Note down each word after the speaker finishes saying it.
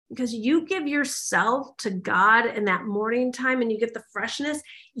because you give yourself to God in that morning time and you get the freshness,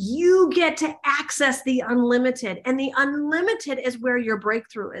 you get to access the unlimited. And the unlimited is where your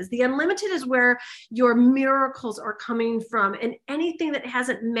breakthrough is. The unlimited is where your miracles are coming from. And anything that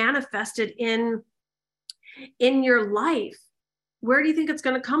hasn't manifested in your life, where do you think it's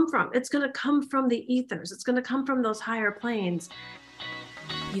going to come from? It's going to come from the ethers. It's going to come from those higher planes.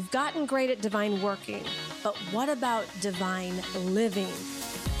 You've gotten great at divine working, but what about divine living?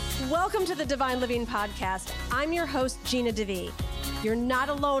 Welcome to the Divine Living Podcast. I'm your host, Gina DeVee. You're not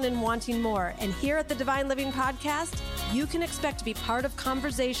alone in wanting more. And here at the Divine Living Podcast, you can expect to be part of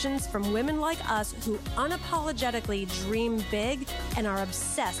conversations from women like us who unapologetically dream big and are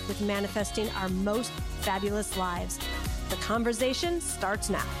obsessed with manifesting our most fabulous lives. The conversation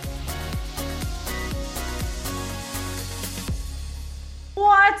starts now.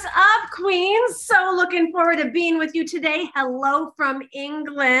 What's up, Queens? So looking forward to being with you today. Hello from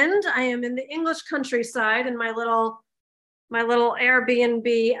England. I am in the English countryside in my little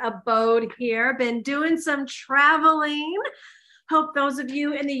Airbnb abode here. Been doing some traveling. Hope those of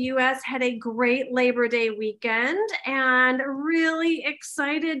you in the US had a great Labor Day weekend, and really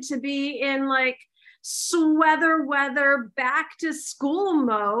excited to be in sweater weather back to school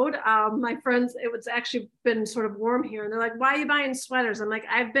mode. My friends, it's actually been sort of warm here, and they're like, why are you buying sweaters? I'm like,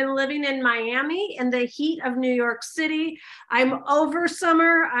 I've been living in Miami in the heat of New York City. I'm over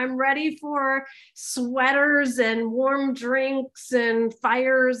summer. I'm ready for sweaters and warm drinks and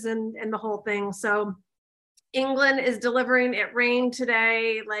fires and the whole thing. So England is delivering. It rained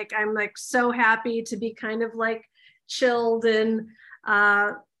today. I'm so happy to be kind of chilled, and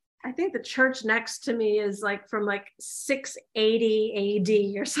I think the church next to me is from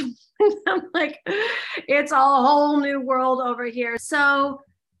 680 AD or something. I'm like, it's a whole new world over here. So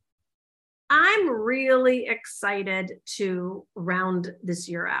I'm really excited to round this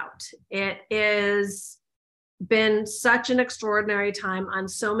year out. It has been such an extraordinary time on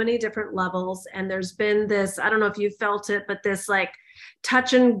so many different levels. And there's been this, I don't know if you felt it, but this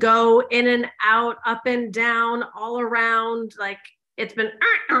touch and go, in and out, up and down, all around, it's been,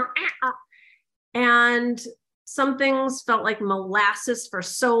 and some things felt like molasses for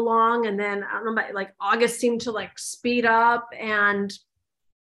so long. And then I don't know, August seemed to speed up, and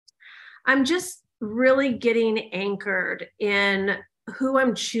I'm just really getting anchored in who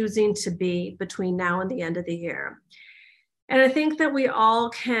I'm choosing to be between now and the end of the year. And I think that we all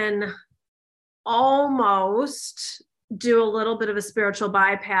can almost do a little bit of a spiritual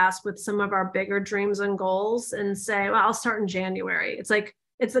bypass with some of our bigger dreams and goals and say, well, I'll start in January.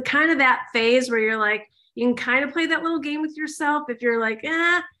 It's the kind of that phase where you're you can kind of play that little game with yourself. If you're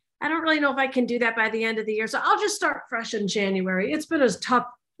I don't really know if I can do that by the end of the year, so I'll just start fresh in January. It's been a tough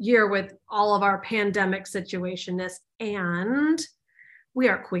year with all of our pandemic situationness, and we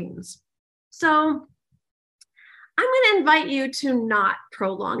are queens. So I'm going to invite you to not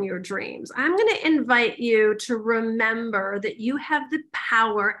prolong your dreams. I'm going to invite you to remember that you have the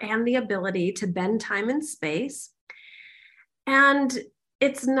power and the ability to bend time and space. And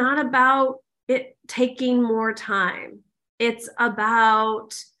it's not about it taking more time. It's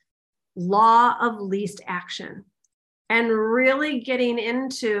about law of least action and really getting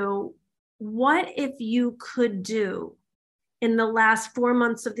into what if you could do in the last 4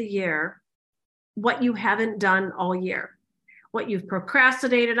 months of the year what you haven't done all year, what you've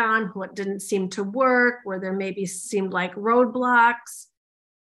procrastinated on, what didn't seem to work, where there maybe seemed like roadblocks.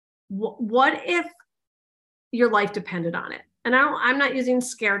 What if your life depended on it? And I'm not using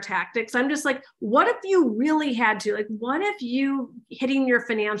scare tactics. I'm just what if you really had to? What if you hitting your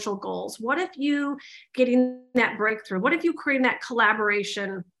financial goals? What if you getting that breakthrough? What if you creating that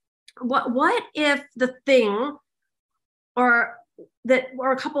collaboration? What if the thing or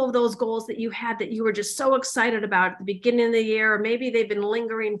a couple of those goals that you had that you were just so excited about at the beginning of the year, or maybe they've been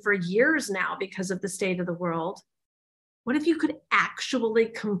lingering for years now because of the state of the world. What if you could actually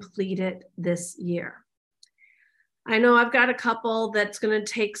complete it this year? I know I've got a couple that's going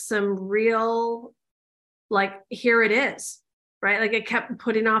to take some real, here it is, right? It kept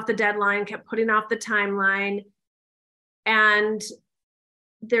putting off the deadline, kept putting off the timeline. And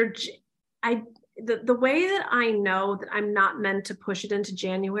the way that I know that I'm not meant to push it into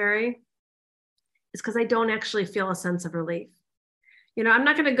January is because I don't actually feel a sense of relief. I'm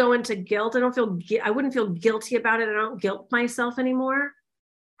not going to go into guilt. I wouldn't feel guilty about it. I don't guilt myself anymore.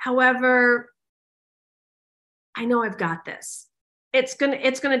 However, I know I've got this. It's going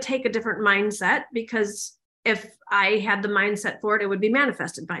to take a different mindset, because if I had the mindset for it, it would be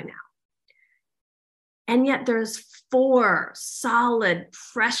manifested by now. And yet there's 4 solid,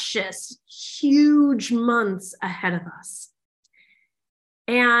 precious, huge months ahead of us.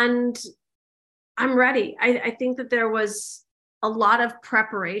 And I'm ready. I think that there was a lot of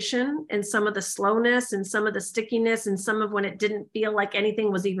preparation and some of the slowness and some of the stickiness and some of when it didn't feel like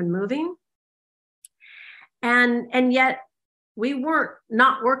anything was even moving. And yet we weren't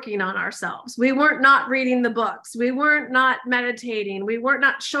not working on ourselves. We weren't not reading the books. We weren't not meditating. We weren't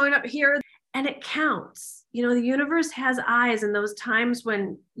not showing up here. And it counts. You know, the universe has eyes in those times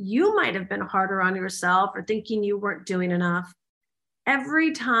when you might have been harder on yourself or thinking you weren't doing enough.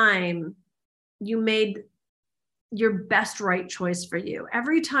 Every time you made your best right choice for you,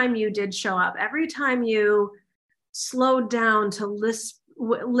 every time you did show up, every time you slowed down to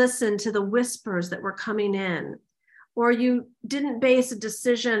listen to the whispers that were coming in, or you didn't base a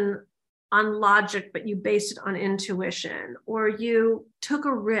decision on logic, but you based it on intuition, or you took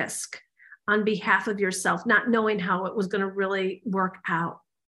a risk on behalf of yourself, not knowing how it was going to really work out.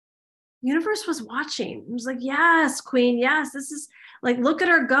 The universe was watching. It was like, yes, queen, yes, this is like, look at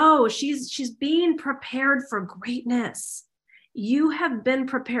her go. She's being prepared for greatness. You have been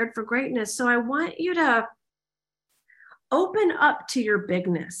prepared for greatness. So I want you to open up to your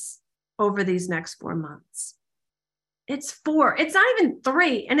bigness over these next 4 months. It's 4. It's not even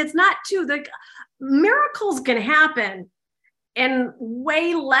 3, and it's not 2. The miracles can happen in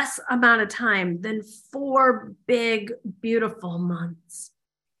way less amount of time than 4 big, beautiful months.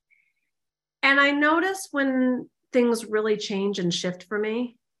 And I notice when things really change and shift for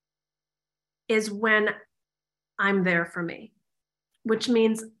me is when I'm there for me, which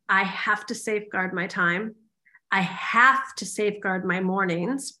means I have to safeguard my time. I have to safeguard my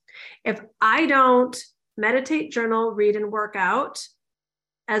mornings. If I don't meditate, journal, read, and work out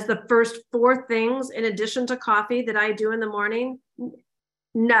as the first 4 things in addition to coffee that I do in the morning,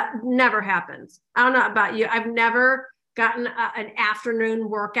 never happens. I don't know about you. I've never gotten an afternoon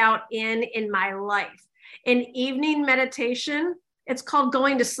workout in my life. In evening meditation, it's called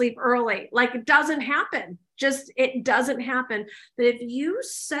going to sleep early. Like, it doesn't happen. It doesn't happen. But if you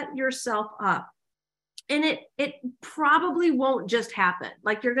set yourself up, and it probably won't just happen.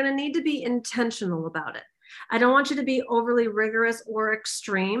 Like, you're going to need to be intentional about it. I don't want you to be overly rigorous or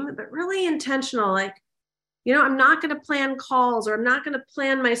extreme, but really intentional. Like, you know, I'm not going to plan calls, or I'm not going to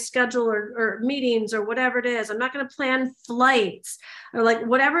plan my schedule or meetings or whatever it is. I'm not going to plan flights or like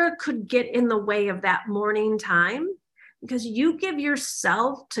whatever could get in the way of that morning time, because you give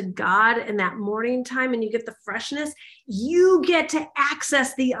yourself to God in that morning time and you get the freshness, you get to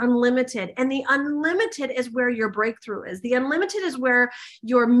access the unlimited. And the unlimited is where your breakthrough is. The unlimited is where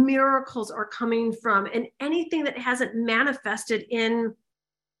your miracles are coming from. And anything that hasn't manifested in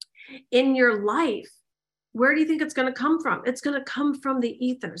your life, where do you think it's going to come from? It's going to come from the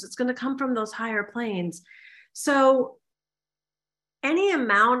ethers. It's going to come from those higher planes. So any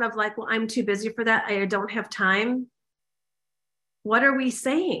amount of like, well, I'm too busy for that, I don't have time. What are we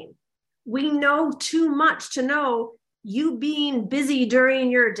saying? We know too much to know you being busy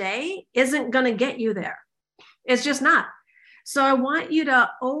during your day isn't going to get you there. It's just not. So I want you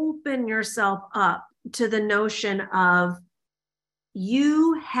to open yourself up to the notion of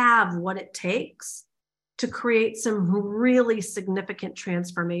you have what it takes to create some really significant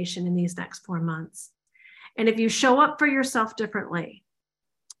transformation in these next 4 months. And if you show up for yourself differently,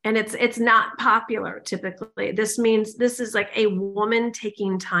 and it's not popular typically, this means this is like a woman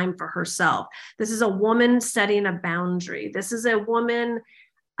taking time for herself. This is a woman setting a boundary. This is a woman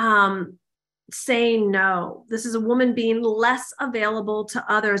saying no. This is a woman being less available to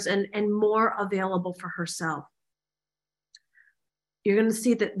others and more available for herself. You're going to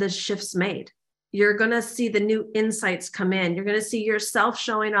see that the shift's made. You're going to see the new insights come in. You're going to see yourself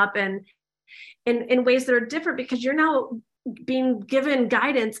showing up in ways that are different, because you're now being given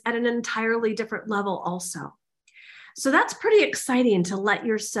guidance at an entirely different level also. So that's pretty exciting to let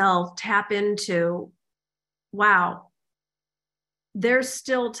yourself tap into, wow, there's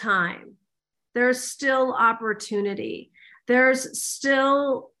still time. There's still opportunity. There's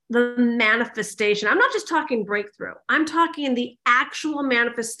still the manifestation. I'm not just talking breakthrough. I'm talking the actual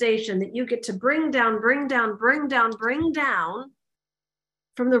manifestation that you get to bring down from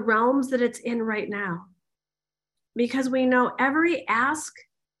the realms that it's in right now. Because we know every ask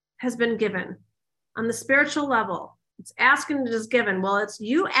has been given on the spiritual level. It's ask and it is given. Well, it's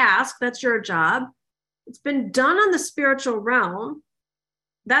you ask, that's your job. It's been done on the spiritual realm.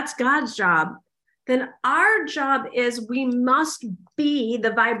 That's God's job. Then our job is we must be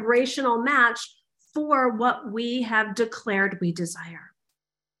the vibrational match for what we have declared we desire.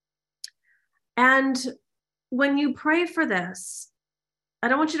 And when you pray for this, I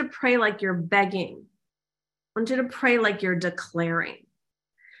don't want you to pray like you're begging. I want you to pray like you're declaring.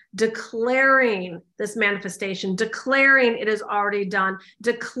 declaring this manifestation, declaring it is already done,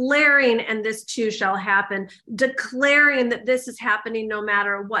 declaring, and this too shall happen, declaring that this is happening no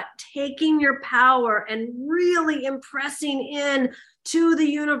matter what, taking your power and really impressing in to the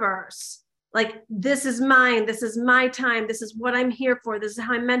universe. Like, this is mine. This is my time. This is what I'm here for. This is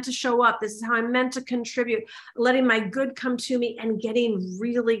how I'm meant to show up. This is how I'm meant to contribute, letting my good come to me and getting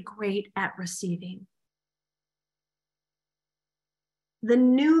really great at receiving. The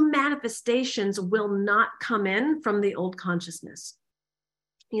new manifestations will not come in from the old consciousness.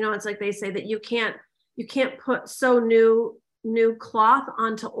 You know, it's like they say that you can't sew new cloth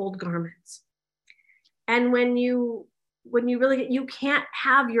onto old garments. And when you really, you can't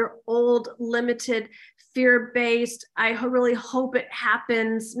have your old limited fear-based, I really hope it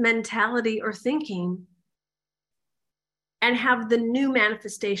happens mentality or thinking and have the new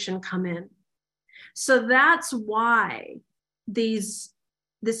manifestation come in. So that's why this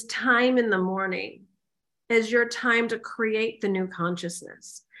time in the morning is your time to create the new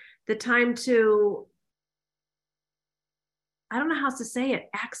consciousness, the time to, I don't know how else to say it,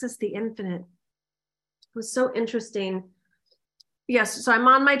 access the infinite. It was so interesting. Yes, so I'm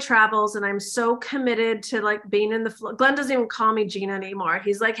on my travels and I'm so committed to like being in the flow. Glenn doesn't even call me Gina anymore.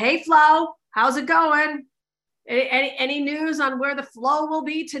 He's like, hey, Flo, how's it going? Any news on where the flow will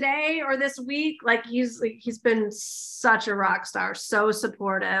be today or this week? Like he's been such a rock star, so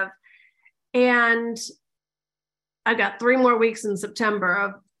supportive. And I've got 3 more weeks in September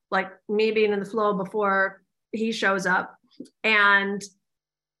of like me being in the flow before he shows up. And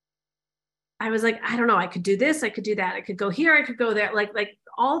I was like, I don't know, I could do this, I could do that, I could go here, I could go there. Like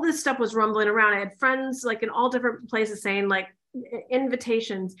all this stuff was rumbling around. I had friends like in all different places saying like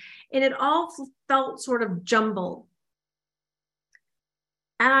invitations, and it all felt sort of jumbled.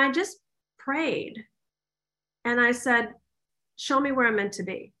 And I just prayed and I said, show me where I'm meant to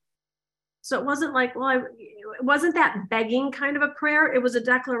be. So it wasn't like, well, it wasn't that begging kind of a prayer. It was a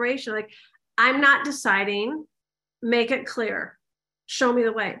declaration like, I'm not deciding, make it clear, show me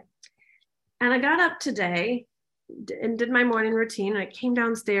the way. And I got up today and did my morning routine. I came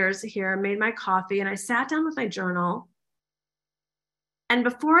downstairs here, made my coffee, and I sat down with my journal. And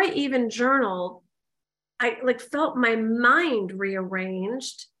before I even journaled, I like felt my mind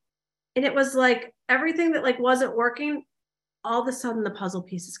rearranged. And it was like everything that like wasn't working, all of a sudden the puzzle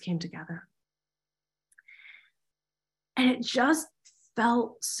pieces came together. And it just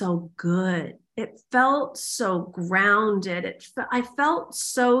felt so good. It felt so grounded. I felt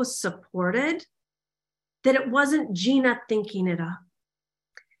so supported that it wasn't Gina thinking it up.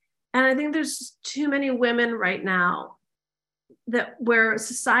 And I think there's too many women right now that where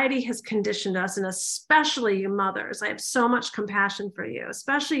society has conditioned us, and especially you mothers. I have so much compassion for you,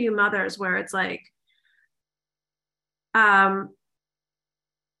 especially you mothers, where it's like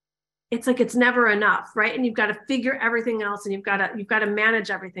it's never enough, right? And you've got to figure everything else, and you've got to manage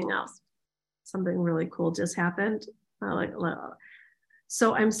everything else. Something really cool just happened.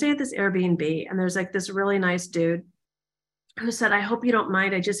 So I'm staying at this Airbnb, and there's like this really nice dude who said, I hope you don't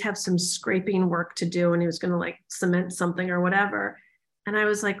mind, I just have some scraping work to do. And he was going to like cement something or whatever. And I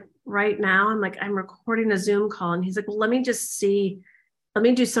was like, right now, I'm recording a Zoom call. And he's like, well, let me do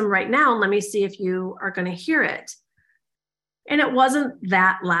some right now. And let me see if you are going to hear it. And it wasn't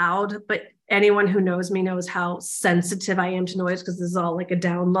that loud, but anyone who knows me knows how sensitive I am to noise, because this is all like a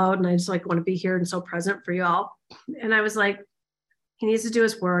download and I just like want to be here and so present for you all. And I was like, he needs to do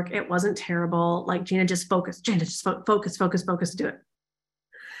his work. It wasn't terrible. Like, Gina, just focus. Gina, just focus, do it.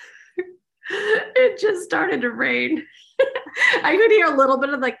 It just started to rain. I could hear a little bit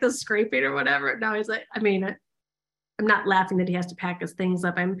of like the scraping or whatever. Now he's like, I'm not laughing that he has to pack his things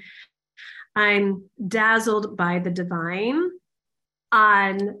up. I'm dazzled by the divine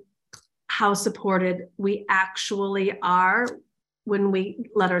on how supported we actually are when we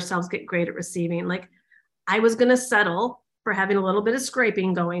let ourselves get great at receiving. Like, I was going to settle for having a little bit of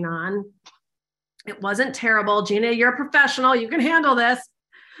scraping going on. It wasn't terrible. Gina, you're a professional. You can handle this.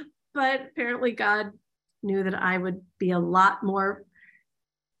 But apparently God knew that I would be a lot more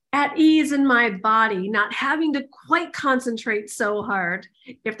at ease in my body, not having to quite concentrate so hard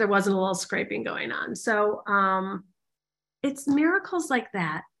if there wasn't a little scraping going on. So it's miracles like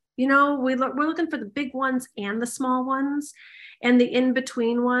that. You know, we're looking for the big ones and the small ones and the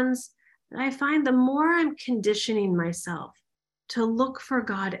in-between ones. And I find the more I'm conditioning myself to look for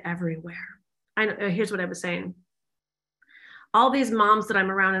God everywhere. Here's what I was saying. All these moms that I'm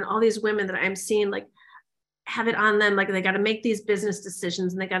around and all these women that I'm seeing, like, have it on them, like they got to make these business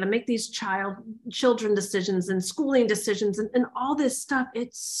decisions and they got to make these children decisions and schooling decisions and all this stuff.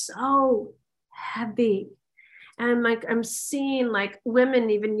 It's so heavy. And like, I'm seeing like women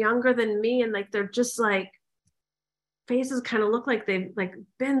even younger than me. And like, they're just like, faces kind of look like they've like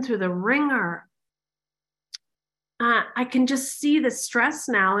been through the ringer. I can just see the stress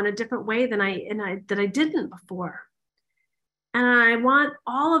now in a different way than I didn't before. And I want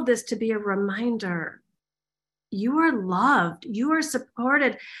all of this to be a reminder. You are loved, you are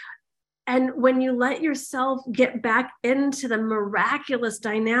supported. And when you let yourself get back into the miraculous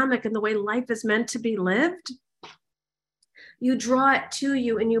dynamic and the way life is meant to be lived, you draw it to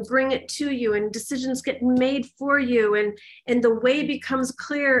you and you bring it to you, and decisions get made for you, and the way becomes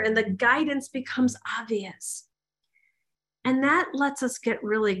clear and the guidance becomes obvious. And that lets us get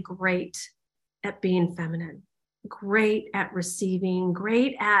really great at being feminine, great at receiving,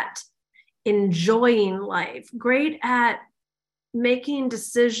 great at enjoying life, great at making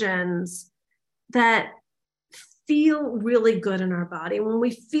decisions that feel really good in our body. When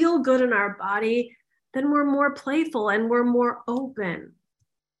we feel good in our body, then we're more playful and we're more open.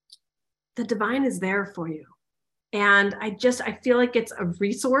 The divine is there for you. And I feel like it's a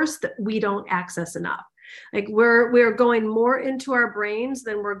resource that we don't access enough. Like we're going more into our brains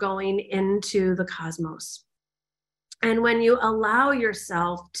than we're going into the cosmos. And when you allow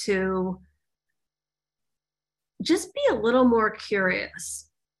yourself to just be a little more curious,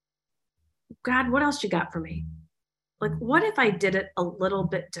 God, what else you got for me? Like, what if I did it a little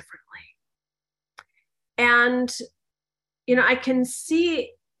bit differently? And, I can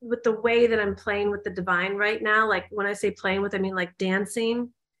see with the way that I'm playing with the divine right now, like when I say playing with, I mean like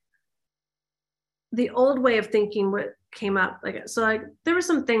dancing. The old way of thinking what came up, like there were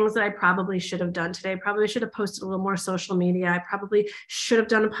some things that I probably should have done today. Probably should have posted a little more social media. I probably should have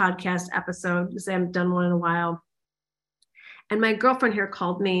done a podcast episode because I haven't done one in a while. And my girlfriend here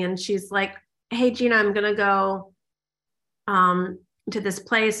called me and she's like, hey, Gina, I'm going to go to this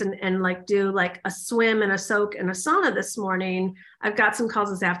place and like do like a swim and a soak and a sauna this morning. I've got some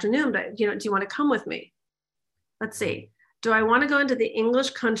calls this afternoon, but do you want to come with me? Let's see. Do I want to go into the English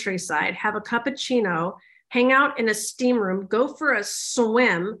countryside, have a cappuccino, hang out in a steam room, go for a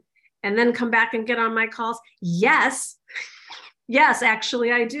swim, and then come back and get on my calls? Yes. Yes,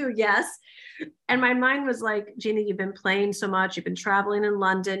 actually I do. Yes. And my mind was like, Gina, you've been playing so much. You've been traveling in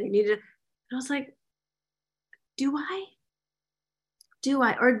London. You need to. And I was like, do I?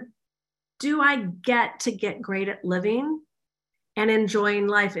 Or do I get to get great at living and enjoying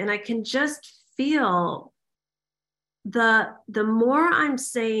life? And I can just feel the more I'm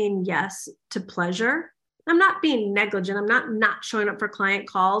saying yes to pleasure. I'm not being negligent. I'm not showing up for client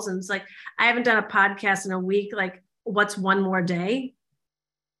calls. And it's like, I haven't done a podcast in a week. Like, what's one more day?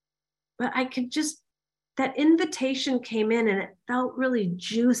 But I could just, that invitation came in and it felt really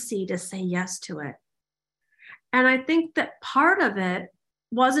juicy to say yes to it. And I think that part of it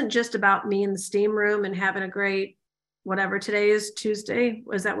wasn't just about me in the steam room and having a great, whatever today is, Tuesday.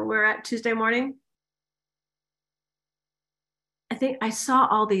 Was that what we're at, Tuesday morning? I think I saw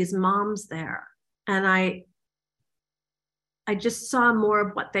all these moms there and I just saw more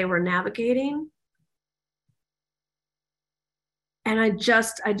of what they were navigating. And I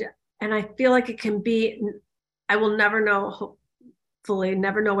feel like it can be, I will never know, hopefully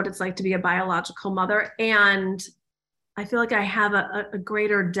never know what it's like to be a biological mother. And I feel like I have a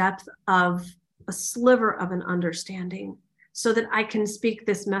greater depth of a sliver of an understanding so that I can speak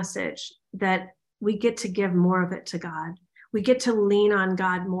this message that we get to give more of it to God. We get to lean on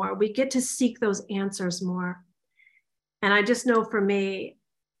God more. We get to seek those answers more. And I just know for me,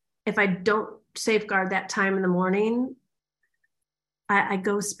 if I don't safeguard that time in the morning, I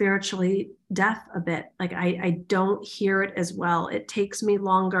go spiritually deaf a bit. Like I don't hear it as well. It takes me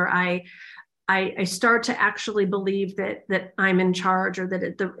longer. I start to actually believe that I'm in charge or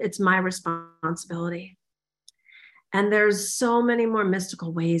that it's my responsibility. And there's so many more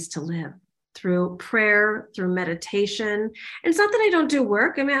mystical ways to live. Through prayer, through meditation. And it's not that I don't do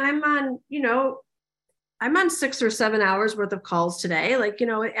work. I mean, I'm on 6 or 7 hours worth of calls today. Like,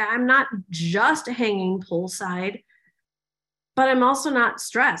 I'm not just hanging poolside, but I'm also not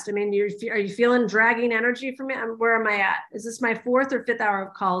stressed. I mean, are you feeling dragging energy from me? Where am I at? Is this my 4th or 5th hour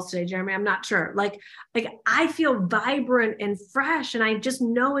of calls today, Jeremy? I'm not sure. Like I feel vibrant and fresh. And I just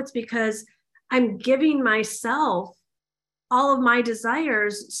know it's because I'm giving myself all of my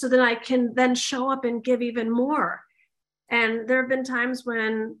desires so that I can then show up and give even more. And there have been times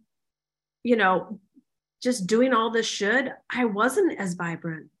when, just doing all this I wasn't as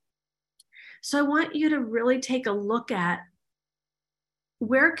vibrant. So I want you to really take a look at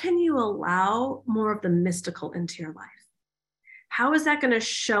where can you allow more of the mystical into your life? How is that going to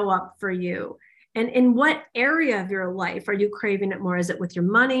show up for you? And in what area of your life are you craving it more? Is it with your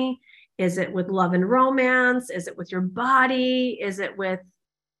money? Is it with love and romance? Is it with your body? Is it with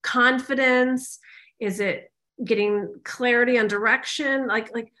confidence? Is it getting clarity on direction?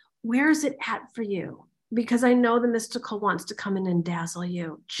 Like where is it at for you? Because I know the mystical wants to come in and dazzle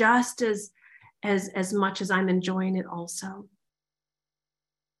you just as much as I'm enjoying it also.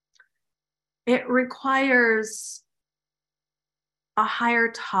 It requires a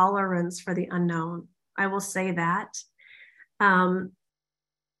higher tolerance for the unknown. I will say that.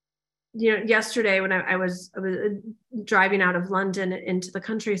 Yesterday when I was driving out of London into the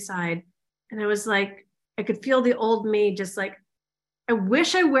countryside, and I was like, I could feel the old me just like, I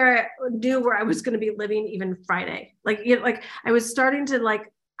wish I knew where I was going to be living even Friday. Like I was starting to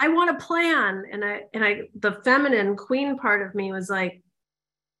like, I want a plan. And the feminine queen part of me was like,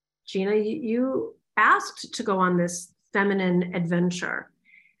 Gina, you asked to go on this feminine adventure.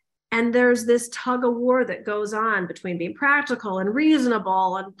 And there's this tug of war that goes on between being practical and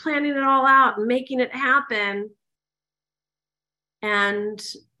reasonable and planning it all out and making it happen and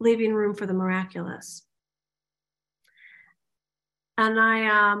leaving room for the miraculous. And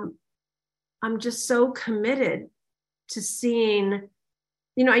I'm just so committed to seeing,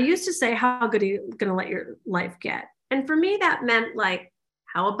 I used to say, how good are you going to let your life get? And for me, that meant like,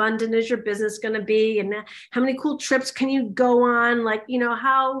 how abundant is your business going to be? And how many cool trips can you go on? Like,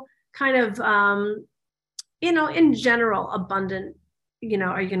 how kind of, in general, abundant,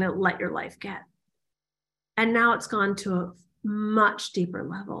 are you going to let your life get? And now it's gone to a much deeper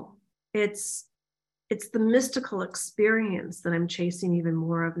level. It's the mystical experience that I'm chasing even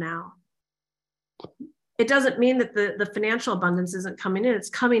more of now. It doesn't mean that the financial abundance isn't coming in. It's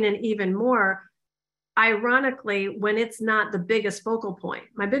coming in even more. Ironically, when it's not the biggest focal point.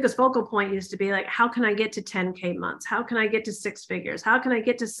 My biggest focal point used to be like, how can I get to 10K months? How can I get to 6 figures? How can I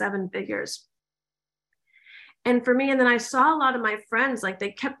get to 7 figures? And for me, and then I saw a lot of my friends, like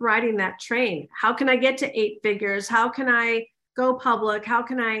they kept riding that train. How can I get to 8 figures? How can I go public? How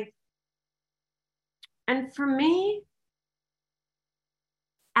can I? And for me,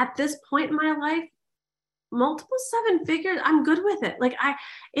 at this point in my life, multiple 7 figures, I'm good with it. Like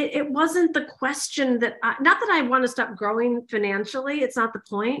it wasn't the question that not that I want to stop growing financially. It's not the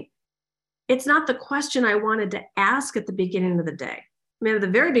point. It's not the question I wanted to ask at the beginning of the day. I mean, at the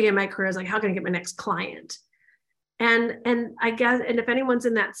very beginning of my career, I was like, how can I get my next client? And I guess, and if anyone's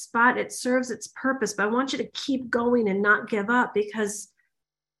in that spot, it serves its purpose, but I want you to keep going and not give up, because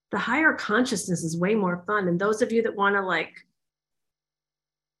the higher consciousness is way more fun. And those of you that want to like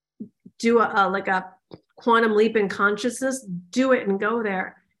do a quantum leap in consciousness, do it and go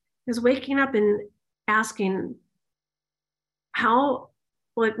there. Is waking up and asking,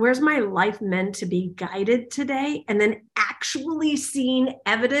 where's my life meant to be guided today? And then actually seeing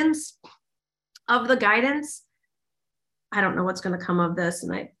evidence of the guidance. I don't know what's going to come of this.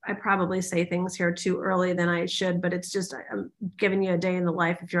 And I probably say things here too early than I should, but it's just, I'm giving you a day in the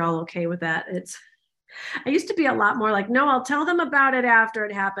life if you're all okay with that. I used to be a lot more like, no, I'll tell them about it after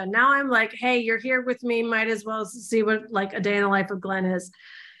it happened. Now I'm like, hey, you're here with me. Might as well see what like a day in the life of Glenn is.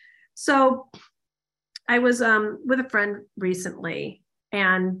 So I was with a friend recently,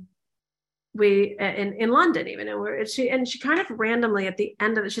 and we in London even, and she kind of randomly at the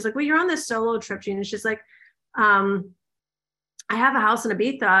end of it, she's like, well, you're on this solo trip, Gina. And she's like, I have a house in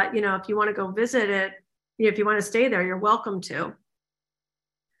Ibiza, if you want to go visit it, if you want to stay there, you're welcome to.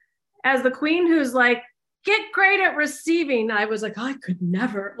 As the queen who's like, get great at receiving, I was like, oh, I could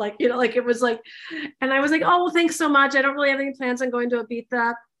never, it was like, and I was like, oh, well, thanks so much. I don't really have any plans on going to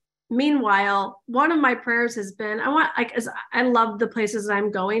Ibiza. Meanwhile, one of my prayers has been, I love the places that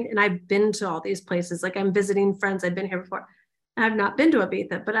I'm going, and I've been to all these places. Like I'm visiting friends. I've been here before. I've not been to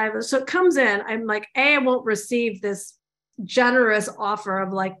Ibiza, so it comes in. I'm like, I won't receive this generous offer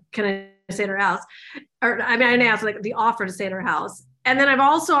of like, can I stay at her house? Or I asked like the offer to stay at her house. And then I've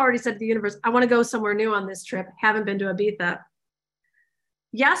also already said to the universe, I want to go somewhere new on this trip. Haven't been to Ibiza.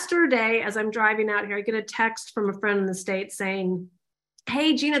 Yesterday, as I'm driving out here, I get a text from a friend in the States saying,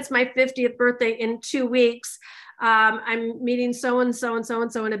 hey, Gina, it's my 50th birthday in 2 weeks. I'm meeting so-and-so and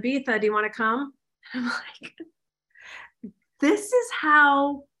so-and-so in Ibiza. Do you want to come? I'm like, this is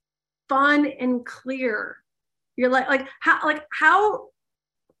how fun and clear you're like how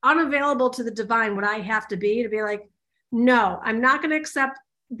unavailable to the divine would I have to be like, no, I'm not going to accept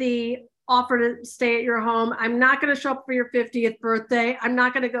the offer to stay at your home. I'm not going to show up for your 50th birthday. I'm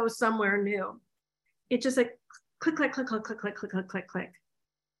not going to go somewhere new. It's just like click, click, click, click, click, click, click, click, click, click.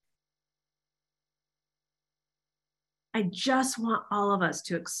 I just want all of us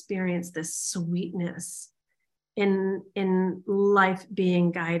to experience this sweetness in life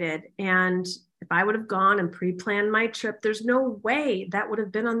being guided. And at I would have gone and pre-planned my trip, there's no way that would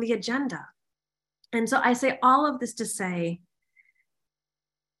have been on the agenda. And so I say all of this to say,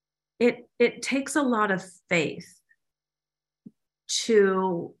 it takes a lot of faith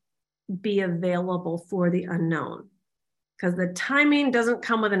to be available for the unknown, because the timing doesn't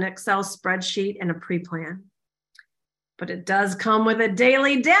come with an Excel spreadsheet and a pre-plan, but it does come with a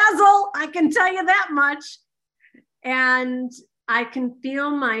daily dazzle. I can tell you that much. And I can feel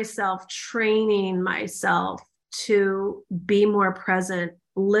myself training myself to be more present,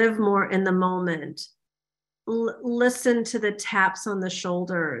 live more in the moment, listen to the taps on the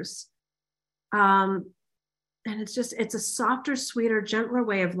shoulders. And it's a softer, sweeter, gentler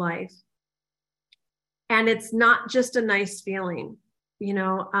way of life. And it's not just a nice feeling,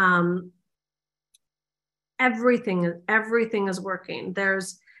 everything is working.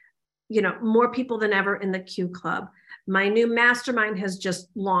 There's, more people than ever in the Q Club. My new mastermind has just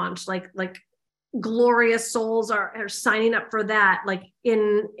launched, like glorious souls are signing up for that, like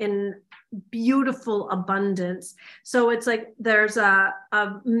in beautiful abundance. So it's like there's a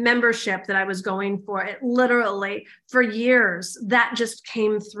membership that I was going for. It literally for years that just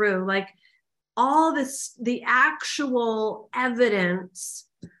came through, like all this, the actual evidence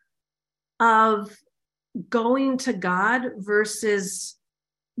of going to God versus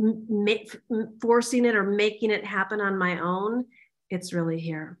forcing it or making it happen on my own. It's really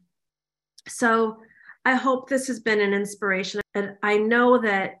here. So I hope this has been an inspiration. And I know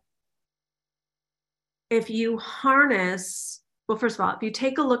that if you harness, well, first of all, if you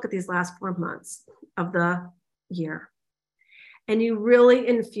take a look at these last 4 months of the year and you really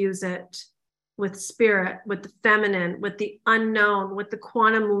infuse it with spirit, with the feminine, with the unknown, with the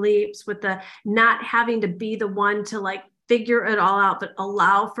quantum leaps, with the not having to be the one to like figure it all out, but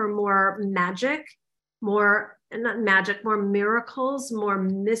allow for more magic, more miracles, more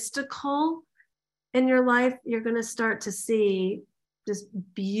mystical in your life, you're going to start to see just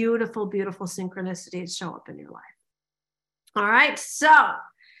beautiful, beautiful synchronicities show up in your life. All right. So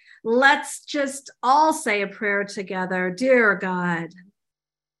let's just all say a prayer together. Dear God,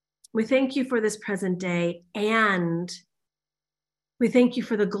 we thank you for this present day, and we thank you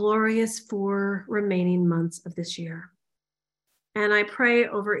for the glorious 4 remaining months of this year. And I pray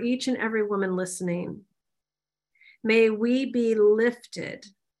over each and every woman listening, may we be lifted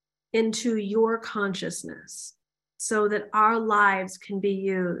into your consciousness so that our lives can be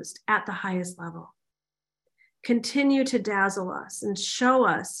used at the highest level. Continue to dazzle us and show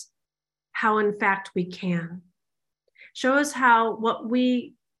us how, in fact, we can. Show us how what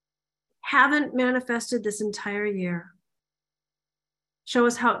we haven't manifested this entire year, show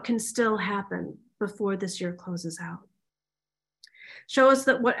us how it can still happen before this year closes out. Show us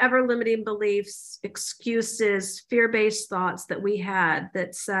that whatever limiting beliefs, excuses, fear-based thoughts that we had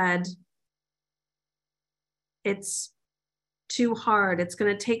that said, it's too hard, it's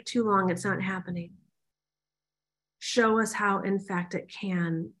going to take too long, it's not happening. Show us how, in fact, it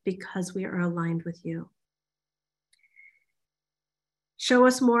can, because we are aligned with you. Show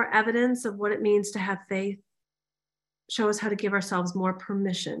us more evidence of what it means to have faith. Show us how to give ourselves more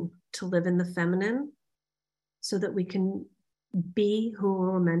permission to live in the feminine so that we can be who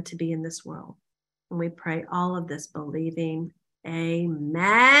we're meant to be in this world. And we pray all of this believing,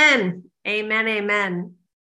 amen, amen, amen.